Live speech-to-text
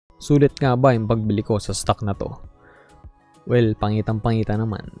Sulit nga ba yung pagbili ko sa stock na to? Well, pangitang-pangita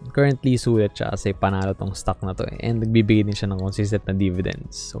naman. Currently, sulit siya kasi panalo tong stock na to and nagbibigay din siya ng consistent na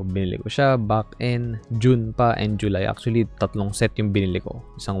dividends. So, binili ko siya back in June pa and July. Actually, 3 set yung binili ko.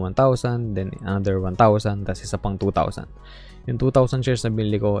 Isang 1,000, then another 1,000, tapos isa pang 2,000. Yung 2,000 shares na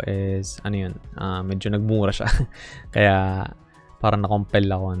binili ko is, medyo nagmura siya. Kaya, parang na-compel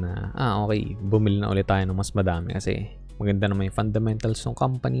ako na, okay, bumili na ulit tayo ng mas madami kasi maganda naman yung fundamentals ng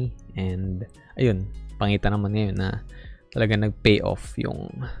company. And, ayun, pangita naman ngayon na talaga nag-pay off yung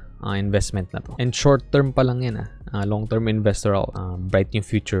investment na to. And short term pa lang yan. Long term investor ako. Bright yung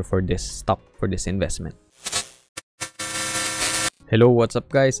future for this stock, for this investment. Hello, what's up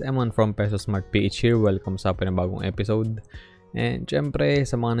guys? Eman from Peso Smart PH here. Welcome sa bagong episode. And syempre,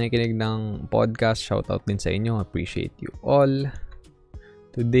 sa mga nakikinig ng podcast, shoutout din sa inyo. Appreciate you all.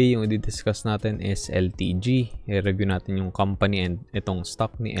 Today, yung i-discuss natin is LTG. I-review natin yung company and itong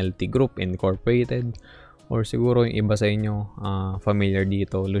stock ni LT Group Incorporated. Or siguro yung iba sa inyo familiar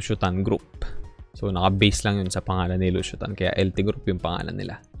dito, Lucio Tan Group. So naka-base lang yun sa pangalan ni Lucio Tan, kaya LT Group yung pangalan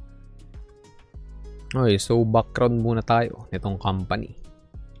nila. Okay, so background muna tayo nitong company.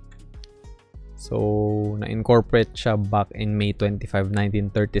 So na-incorporate siya back in May 25,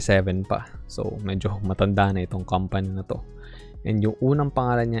 1937 pa. So medyo matanda na itong company na to. And yung unang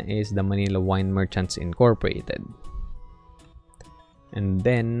pangalan niya is the Manila Wine Merchants Incorporated. And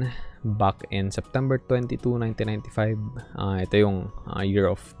then back in September 22, 1995, ito yung year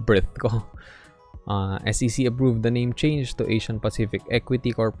of birth ko. SEC approved the name change to Asian Pacific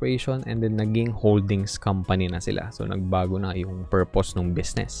Equity Corporation and then naging holdings company na sila. So nagbago na yung purpose ng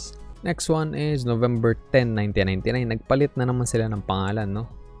business. Next one is November 10, 1999. Nagpalit na naman sila ng pangalan, no?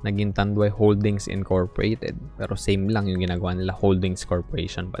 Naging Tanduay Holdings Incorporated. Pero same lang yung ginagawa nila, Holdings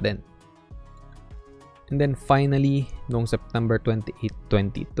Corporation pa din. And then finally, noong September 28,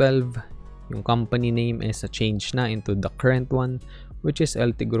 2012, yung company name is change na into the current one, which is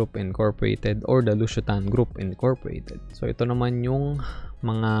LT Group Incorporated or the Lucio Tan Group Incorporated. So ito naman yung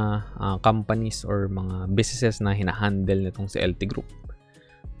mga companies or mga businesses na hinahandle nitong si LT Group.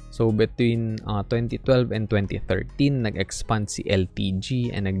 So between 2012 and 2013, nag-expand si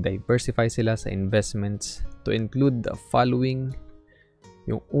LTG and nag-diversify sila sa investments to include the following.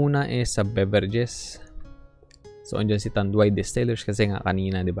 Yung una is sa beverages. So, andyan si Tanduay Distillers kasi nga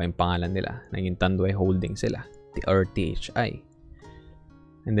kanina, di ba, yung pangalan nila. Naging Tanduay Holdings sila, or THI.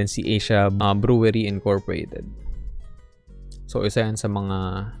 And then si Asia Brewery Incorporated. So, isa yan sa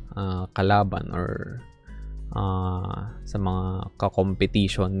mga kalaban or sa mga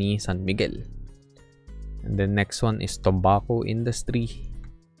kakompetition ni San Miguel. And then next one is Tobacco Industry.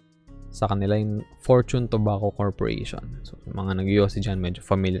 Sa kanila yung Fortune Tobacco Corporation. So, yung mga nag-iossi dyan, medyo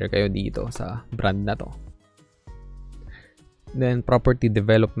familiar kayo dito sa brand na to. Then, property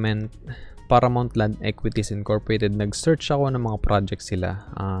development, Paramount Land Equities Incorporated. Nag-search ako ng mga projects sila.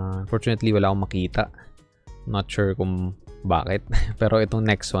 Unfortunately, wala akong makita. Not sure kung bakit. Pero itong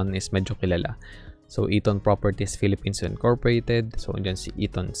next one is medyo kilala. So, Eton Properties Philippines Incorporated. So, andyan si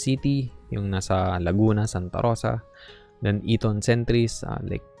Eton City, yung nasa Laguna, Santa Rosa. Then, Eton Centuries,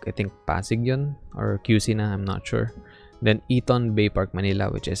 like, I think Pasig yun. Or QC na, I'm not sure. Then, Eton Bay Park,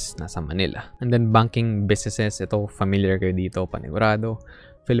 Manila, which is nasa Manila. And then, banking businesses. Ito, familiar kayo dito, panigurado.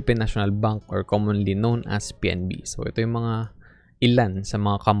 Philippine National Bank or commonly known as PNB. So, ito yung mga ilan sa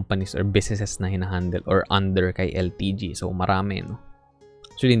mga companies or businesses na hinahandle or under kay LTG. So, marami, no?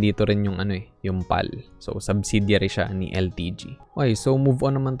 Actually, dito rin yung yung PAL. So, subsidiary siya ni LTG. Okay, so move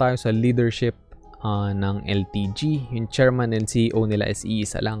on naman tayo sa leadership ng LTG. Yung chairman and CEO nila is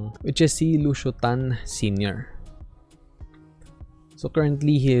iisa lang, which is si Lucio Tan Sr. So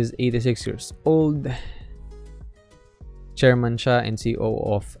currently, he is 86 years old. Chairman siya and CEO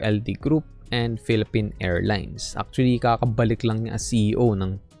of LT Group and Philippine Airlines. Actually, kakabalik lang niya as CEO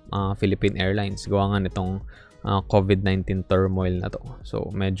ng Philippine Airlines. Gawa nga nitong COVID-19 turmoil na to.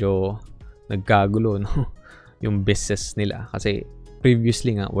 So medyo nagkagulo, no? Yung business nila. Kasi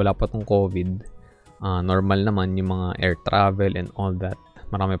previously nga, wala pa tong COVID. Normal naman yung mga air travel and all that.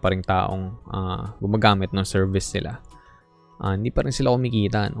 Marami pa ring taong gumagamit ng service nila. Hindi pa rin sila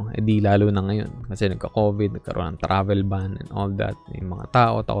kumikita, no? E di lalo na ngayon kasi nagka-COVID, nagkaroon ng travel ban and all that. Yung mga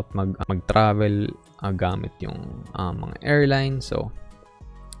tao takot mag-travel gamit yung mga airline. So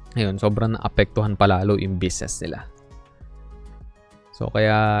ayun, sobrang naapektuhan palalo yung business nila. So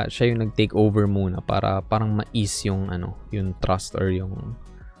kaya siya yung nag-take over muna para parang ma-ease yung yung trust or yung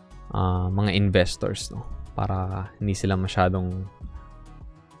mga investors, no? Para hindi sila masyadong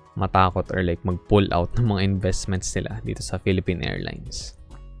matakot or like mag-pull out ng mga investments nila dito sa Philippine Airlines.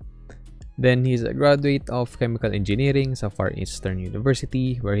 Then he's a graduate of chemical engineering sa Far Eastern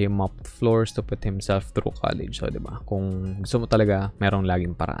University where he mopped floors to put himself through college. So, diba? Kung gusto mo talaga, merong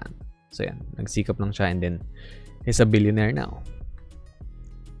laging paraan. So, yan. Nagsikap lang siya and then he's a billionaire now.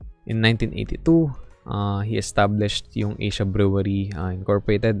 In 1982, he established yung Asia Brewery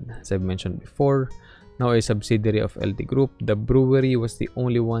Incorporated, as I've mentioned before. Now a subsidiary of LT Group, the brewery was the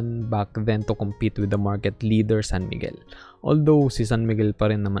only one back then to compete with the market leader, San Miguel. Although si San Miguel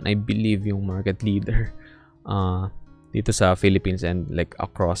pa rin naman, I believe, yung market leader dito sa Philippines and like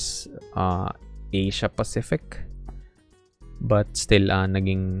across Asia Pacific. But still,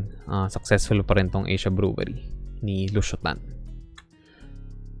 naging successful pa rin tong Asia Brewery ni Lucio Tan.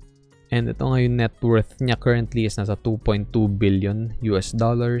 And ito nga yung net worth niya currently is nasa 2.2 billion US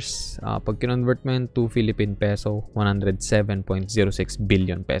dollars. Pag kinonvert mo yun to Philippine peso, 107.06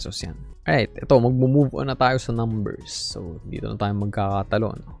 billion pesos yan. Alright, ito, mag-move on na tayo sa numbers. So, dito na tayo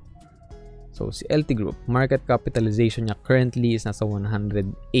magkakatalo, no? So, si LT Group, market capitalization niya currently is nasa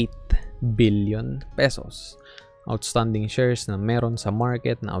 108 billion pesos. Outstanding shares na meron sa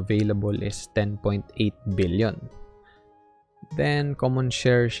market na available is 10.8 billion. Then, common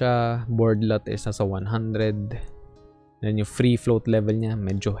share siya, board lot is nasa 100. Then, yung free float level niya,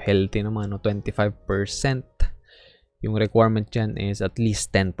 medyo healthy naman, no? 25%. Yung requirement dyan is at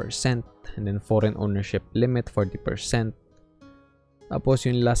least 10%. And then, foreign ownership limit, 40%. Tapos,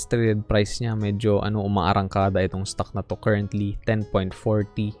 yung last traded price niya, medyo umaarangkada itong stock na to. Currently,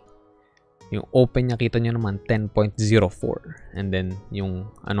 10.40. Yung open niya, kita nyo naman, 10.04. And then,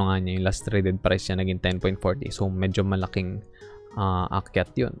 yung yung last traded price niya naging 10.40. So, medyo malaking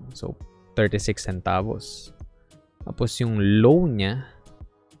akyat yun. So, 36 centavos. Tapos, yung low niya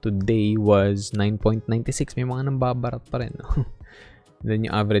today was 9.96. May mga nambabarat pa rin, no? Then,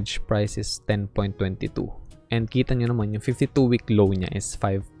 yung average price is 10.22. And kita nyo naman, yung 52-week low niya is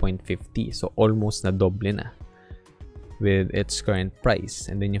 5.50. So, almost na doble na with its current price.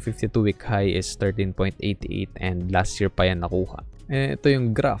 And then yung 52-week high is 13.88 and last year pa yan nakuha. Ito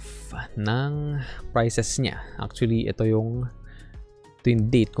yung graph ng prices niya. Actually, ito yung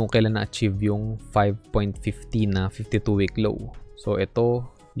date kung kailan na-achieve yung 5.50 na 52-week low. So, ito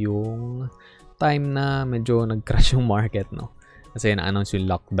yung time na medyo nag-crash yung market, no? Kasi na-announce yung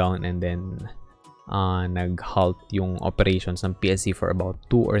lockdown and then nag-halt yung operations ng PSE for about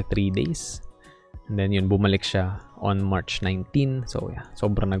 2 or 3 days. And then yun, bumalik siya on March 19. So yeah,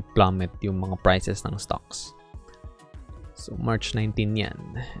 sobrang nag-plummet yung mga prices ng stocks. So March 19 yan.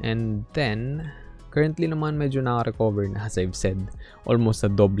 And then, currently naman medyo naka-recover na, as I've said. Almost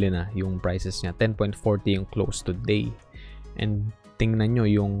na doble na yung prices niya. 10.40 yung close today. And tingnan nyo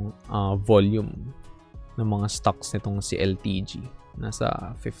yung volume ng mga stocks nitong si LTG.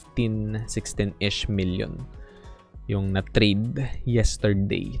 Nasa 15-16-ish million yung na-trade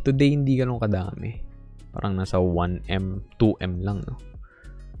yesterday. Today, hindi ganun kadami. Parang nasa 1M, 2M lang, no?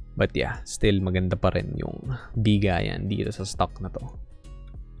 But yeah, still maganda pa rin yung bigayan dito sa stock na to.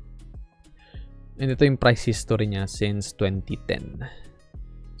 And ito yung price history niya since 2010.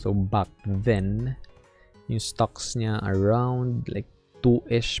 So, back then, yung stocks niya around like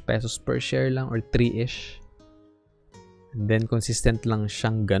 2-ish pesos per share lang or 3-ish. And then, consistent lang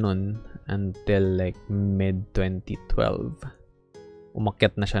siyang ganun until like mid-2012.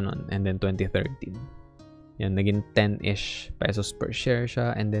 Umakyat na siya nun. And then, 2013. Yan, naging 10-ish pesos per share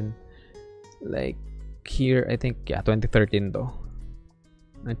siya. And then, like, here, I think, yeah, 2013 to.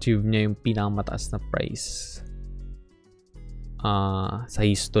 Achieve niya yung pinakamataas na price sa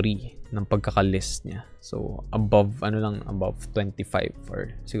history ng pagkakalist niya. So, above 25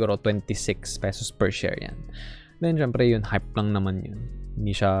 or siguro 26 pesos per share yan. Then, syempre, yun, hype lang naman yun.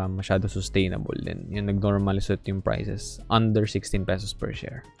 Hindi siya masyado sustainable din. Yun, nag-normalize yung prices under 16 pesos per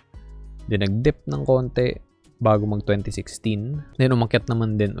share. Then, nag-dip ng konti bago mag 2016. Then, umakyat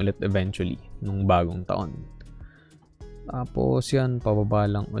naman din ulit eventually nung bagong taon. Tapos, yan, pababa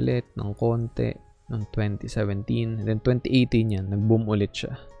lang ulit ng konti ng 2017. Then, 2018 yan, nag-boom ulit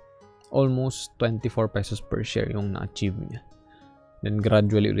siya. Almost 24 pesos per share yung na-achieve niya. Then,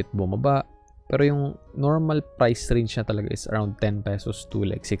 gradually ulit bumaba. Pero yung normal price range niya talaga is around 10 pesos to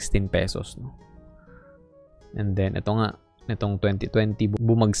like 16 pesos, no? And then, ito nga, itong 2020,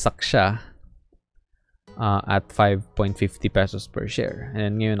 bumagsak siya at 5.50 pesos per share. And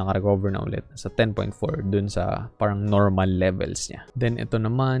then, ngayon, naka-recover na ulit sa 10.4 dun sa parang normal levels niya. Then, ito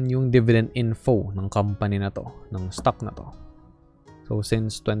naman yung dividend info ng company na to, ng stock na to. So,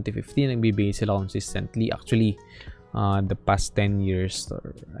 since 2015, nagbibigay sila consistently. Actually, the past 10 years,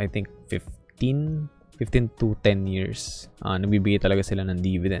 or I think 15 to 10 years, nagbibigay talaga sila ng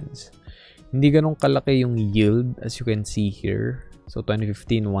dividends. Hindi ganun kalaki yung yield as you can see here. So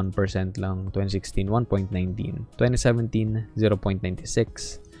 2015, 1% lang. 2016, 1.19. 2017,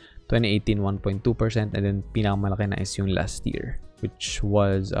 0.96. 2018, 1.2%. And then pinakamalaki na is yung last year, which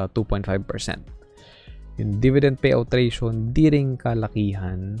was 2.5%. Yung dividend payout ratio, hindi rin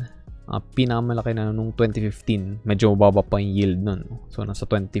kalakihan. Pinakamalaki na nung 2015, medyo mababa pa yung yield nun. So, nasa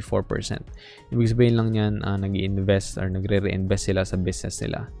 24%. Ibig sabihin lang yan, nag-i-invest or nagre-reinvest sila sa business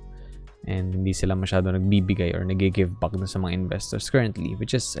nila. And hindi sila masyado nagbibigay or nag-give back na sa mga investors currently,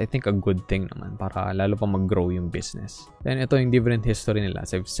 which is, I think, a good thing naman para lalo pa mag-grow yung business. Then, ito yung dividend history nila.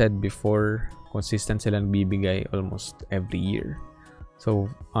 As I've said before, consistent sila nagbibigay almost every year. So,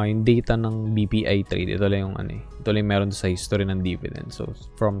 yung data ng BPI trade, ito lang yung ito lang meron sa history ng dividend. So,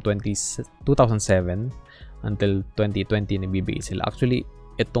 from 2007 until 2020 nagbibigay sila. Actually,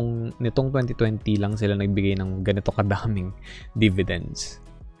 nitong 2020 lang sila nagbigay ng ganito kadaming dividends.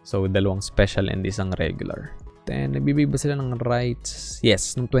 So, dalawang special and isang regular. Then, nagbibigay ba sila ng rights?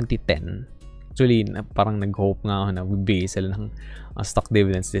 Yes, noong 2010. Actually, parang nag-hope nga ako na bibigay sila ng stock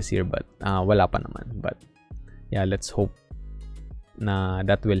dividends this year, but wala pa naman. But, yeah, let's hope na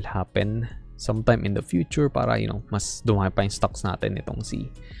that will happen sometime in the future para, mas dumami pa yung stocks natin itong si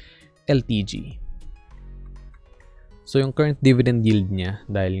LTG. So, yung current dividend yield niya,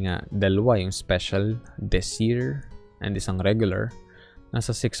 dahil nga dalawa yung special this year and isang regular,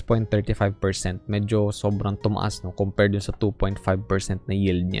 nasa 6.35%. Medyo sobrang tumaas, no, compared dun sa 2.5% na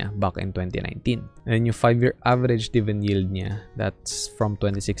yield niya back in 2019. And yung 5-year average dividend yield niya, that's from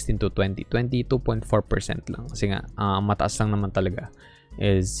 2016 to 2020, 2.4% lang. Kasi nga, mataas lang naman talaga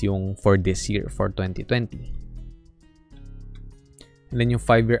is yung for this year, for 2020. And then yung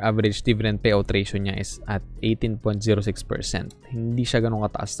 5-year average dividend payout ratio niya is at 18.06%. Hindi siya ganun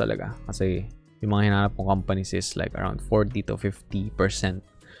kataas talaga kasi yung mga hinanap kong companies is like around 40 to 50%.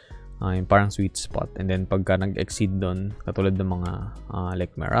 Yung parang sweet spot. And then pagka nag-exceed doon, katulad ng mga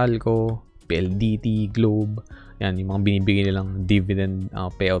like Meralco, PLDT, Globe, yan, yung mga binibigay nilang dividend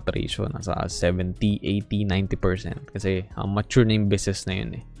payout ratio nasa 70, 80, 90%. Kasi mature na yung business na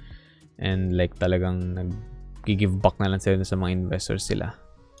yun eh. And like talagang nag-give back na lang sila sa mga investors sila.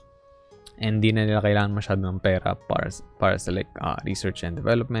 And di na nila kailangan masyado ng pera para sa like research and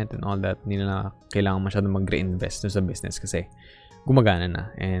development and all that. Hindi na kailangan masyado mag-reinvest sa business kasi gumagana na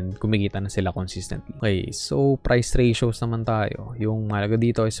and kumikita na sila consistently. Okay, so price ratios naman tayo. Yung mahalaga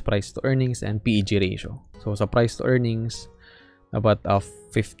dito is price to earnings and PEG ratio. So sa price to earnings, dapat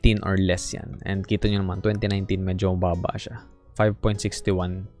 15 or less yan. And kita nyo naman, 2019 medyo mababa siya.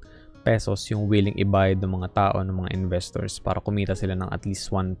 5.61 pesos yung willing i-bayad ng mga tao, ng mga investors para kumita sila ng at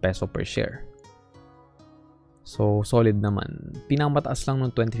least 1 peso per share. So, solid naman. Pinakamataas lang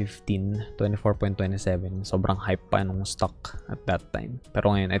noong 2015, 24.27. Sobrang hype pa nung stock at that time.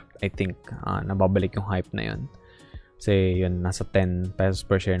 Pero ngayon, I think nababalik yung hype na yun. Kasi yun, nasa 10 pesos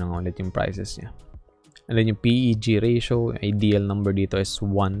per share na ulit yung prices niya. And then yung PEG ratio, ideal number dito is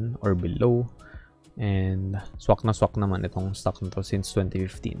 1 or below. And swak na swak naman itong stock na to since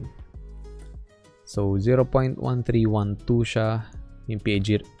 2015. So, 0.1312 siya yung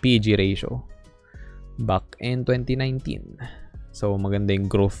PEG ratio back in 2019. So, maganda yung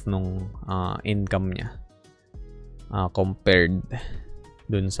growth nung income niya compared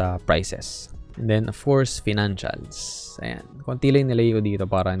dun sa prices. And then, of course, financials. Ayan. Konti lang nilagay ko dito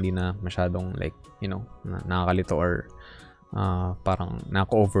para hindi na masyadong like, nakakalito or parang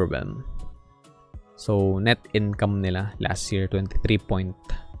naka-overwhelm. So, net income nila last year, 23.12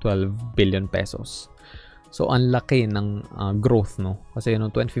 billion pesos. So, ang laki ng growth, no? Kasi noong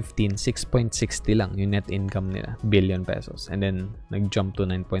 2015, 6.60 lang yung net income nila, billion pesos. And then, nag-jump to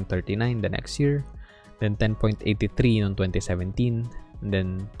 9.39 the next year. Then, 10.83 noong 2017. And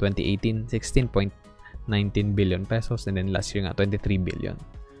then, 2018, 16.19 billion pesos. And then, last year nga, 23 billion.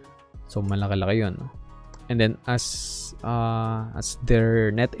 So, malaki-laki yun, no? And then, as their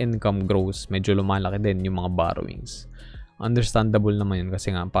net income grows, medyo lumalaki din yung mga borrowings. Understandable naman yun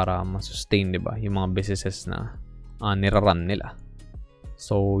kasi nga para ma-sustain, diba, yung mga businesses na nirarun nila.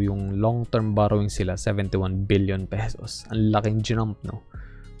 So, yung long-term borrowing sila, 71 billion pesos. Ang laking jump, no?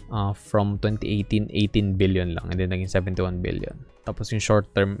 From 2018, 18 billion lang and then naging 71 billion. Tapos yung short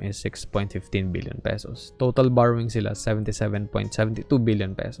term is 6.15 billion pesos. Total borrowing sila 77.72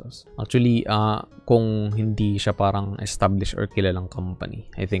 billion pesos. Actually, kung hindi siya parang established or kilalang company,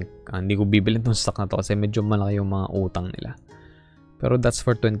 I think hindi ko bibilin tong stock na to kasi medyo malaki yung mga utang nila. Pero that's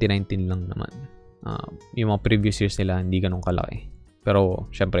for 2019 lang naman. Yung mga previous years nila hindi ganun kalaki. Pero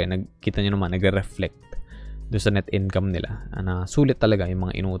syempre, nakita nyo naman, nagre-reflect doon sa net income nila na sulit talaga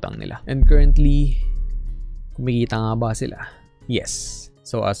yung mga inutang nila. And currently, kumikita nga ba sila? Yes.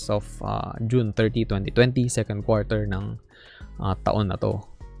 So as of June 30, 2020, second quarter ng taon na to.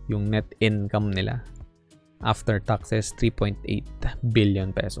 Yung net income nila after taxes, 3.8 billion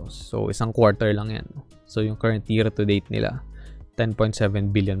pesos. So, isang quarter lang yan. So, yung current year to date nila,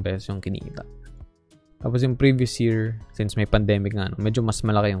 10.7 billion pesos yung kinita. Tapos yung previous year, since may pandemic nga, medyo mas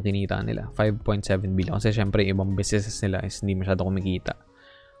malaki yung kinita nila, 5.7 billion. Kasi syempre, ibang businesses nila is hindi masyado kumikita.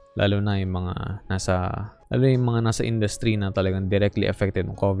 Lalo na yung mga nasa industry na talagang directly affected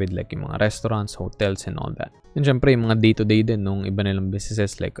ng COVID, like yung mga restaurants, hotels, and all that. And syempre, yung mga day-to-day din nung iba nilang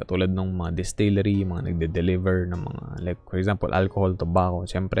businesses, like katulad ng mga distillery, mga nagde-deliver ng mga, like for example, alcohol, tobacco,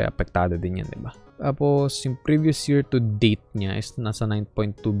 syempre, apektado din yan, diba? Tapos, yung previous year to date niya is nasa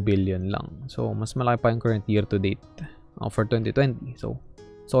 9.2 billion lang. So, mas malaki pa yung current year to date for 2020. So,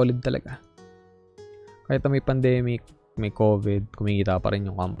 solid talaga. Kahit na may pandemic, may COVID, kumikita pa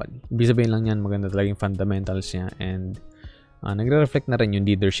rin yung company. Ibig sabihin lang yan, maganda talaga yung fundamentals niya, and nagre-reflect na rin yung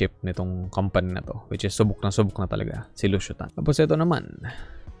leadership nitong company na to, which is subok na talaga si Lucio Tan. Tapos ito naman,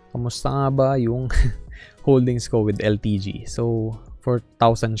 kamusta nga ba yung holdings ko with LTG? So,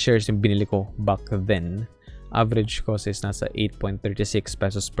 4,000 shares yung binili ko back then. Average cost is nasa 8.36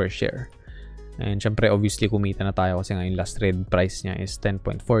 pesos per share. And syempre, obviously, kumita na tayo kasi nga yung last trade price niya is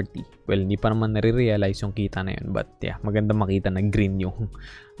 10.40. Well, hindi pa naman nare-realize yung kita na yun. But yeah, maganda makita na green yung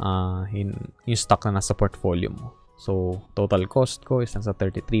stock na nasa portfolio mo. So, total cost ko is nasa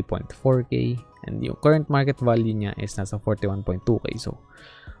 33.4k. And yung current market value niya is nasa 41.2k. So,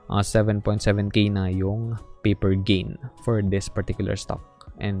 7.7k na yung paper gain for this particular stock.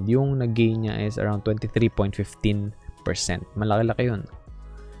 And yung nag-gain niya is around 23.15%. Malaki-laki yun.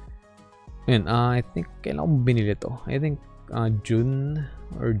 Yun, I think, kailan ko binili to? I think, June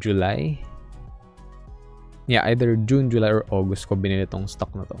or July. Yeah, either June, July, or August ko binili tong stock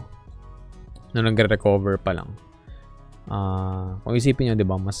na to. Nung nagre-recover pa lang. Kung isipin nyo,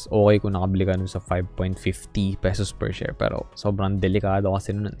 diba, mas okay kung nakabili ka nun sa 5.50 pesos per share. Pero, sobrang delikado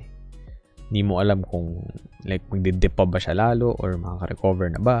kasi nun eh. Hindi mo alam kung, like, magdidip pa ba siya lalo or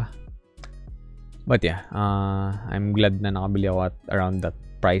makaka-recover na ba. But yeah, I'm glad na nakabili ako at around that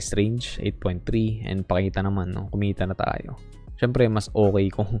price range, 8.3, and pakita naman, no, kumita na tayo. Syempre, mas okay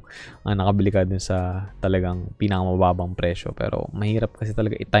kung nakabili ka dun sa talagang pinakamababang presyo, pero mahirap kasi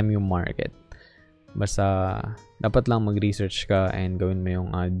talaga i-time yung market. Basta, dapat lang mag-research ka and gawin mo yung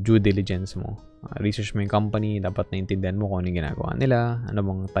due diligence mo. Research mo yung company, dapat naintindihan mo kung ano yung ginagawa nila, ano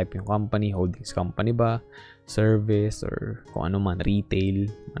bang type yung company, holdings company ba, service, or kung ano man, retail,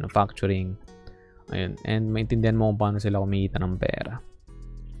 manufacturing. Ayun, and maintindihan mo kung paano sila kumikita ng pera.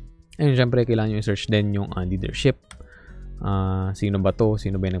 And syempre, kailangan nyo i-search din yung leadership. Sino ba to?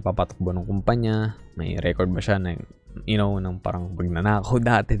 Sino ba yung nagpapatakbo ng kumpanya? May record ba siya ng, ng parang pagnanakaw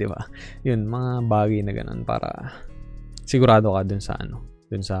dati, di ba? Yun, mga bagay na ganun para sigurado ka dun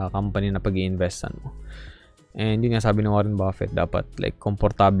sa company na pag-i-investan mo. And yun nga sabi ng Warren Buffett, dapat like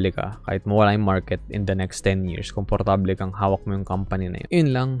komportable ka. Kahit mawala yung market in the next 10 years, komportable kang hawak mo yung company na yun. Yun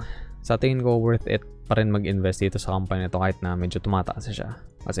lang, sa tingin ko worth it pa rin mag-invest dito sa company na to kahit na medyo tumataas siya.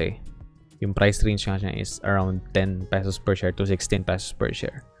 Kasi yung price range nga niya is around 10 pesos per share to 16 pesos per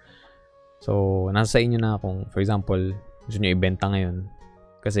share. So, nasa sa inyo na kung, for example, gusto nyo ibenta ngayon.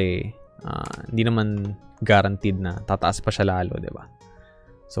 Kasi, hindi naman guaranteed na tataas pa siya lalo, diba?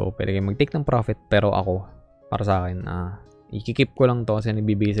 So, pwede kayo mag-take ng profit. Pero ako, para sa akin, ikikip ko lang to kasi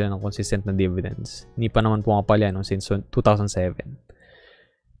nagbibigay sila ng consistent na dividends. Hindi pa naman pumapala no, since 2007.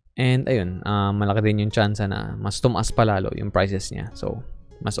 And, ayun, malaki din yung chance na mas tumaas pa lalo yung prices niya. So,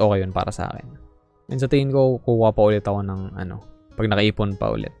 mas okay yun para sa akin. And sa tingin ko, kuha pa ulit ako ng pag nakaipon pa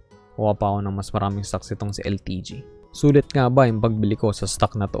ulit, kuha pa ako ng mas maraming stocks itong si LTG. Sulit nga ba yung pagbili ko sa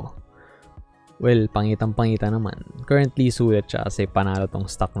stock na to? Well, pangitang-pangita naman. Currently, sulit siya kasi panalo tong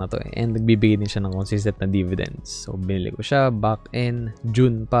stock na to eh. And nagbibigay din siya ng consistent na dividends. So, binili ko siya back in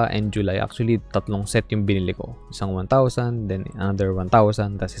June pa and July. Actually, 3 set yung binili ko. Isang 1,000, then another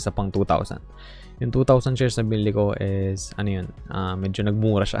 1,000, tapos isa pang 2,000. Yung 2,000 shares na binili ko is, medyo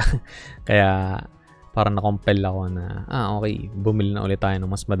nagmura siya. Kaya, parang na-compel ako na, okay, bumili na ulit tayo ng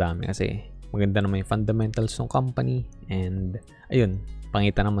mas madami kasi maganda naman yung fundamentals ng company. And, ayun,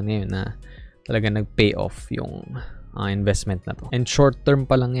 pangita naman ngayon na talaga nag-pay off yung investment na to. And short term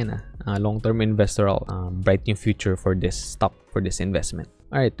pa lang yan long term investor ako. Bright yung future for this stock, for this investment.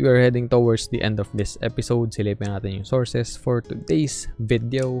 Alright, we are heading towards the end of this episode. Silipin natin yung sources for today's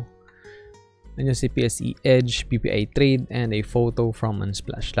video. Nandiyan si PSE Edge, PPI Trade, and a photo from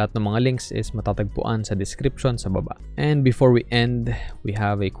Unsplash. Lahat ng mga links is matatagpuan sa description sa baba. And before we end, we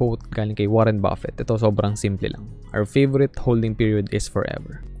have a quote galing kay Warren Buffett. Ito sobrang simple lang. Our favorite holding period is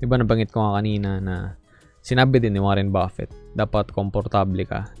forever. Diba nabanggit ko nga kanina na sinabi din ni Warren Buffett, dapat komportable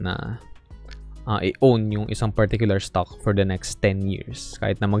ka na i-own yung isang particular stock for the next 10 years.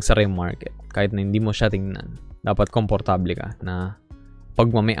 Kahit na magsara yung market, kahit na hindi mo siya tingnan, dapat komportable ka na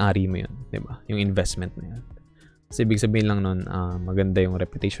pagmamay-ari mo yun, diba? Yung investment na yun. Kasi ibig sabihin lang nun, maganda yung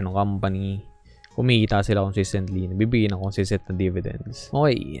reputation ng company, kumikita sila consistently, nabibigyan ng consistent na dividends.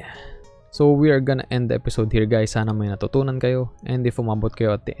 Okay. So, we are gonna end the episode here, guys. Sana may natutunan kayo. And if umabot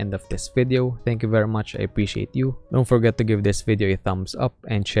kayo at the end of this video, thank you very much. I appreciate you. Don't forget to give this video a thumbs up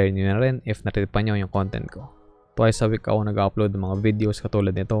and share nyo na rin if natipan nyo yung content ko. Twice a week ako nag-upload ng mga videos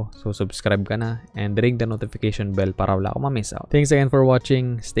katulad nito. So, subscribe ka na and ring the notification bell para wala akong ma-miss out. Thanks again for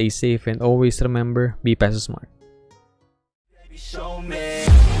watching. Stay safe and always remember, be Peso smart. Show me.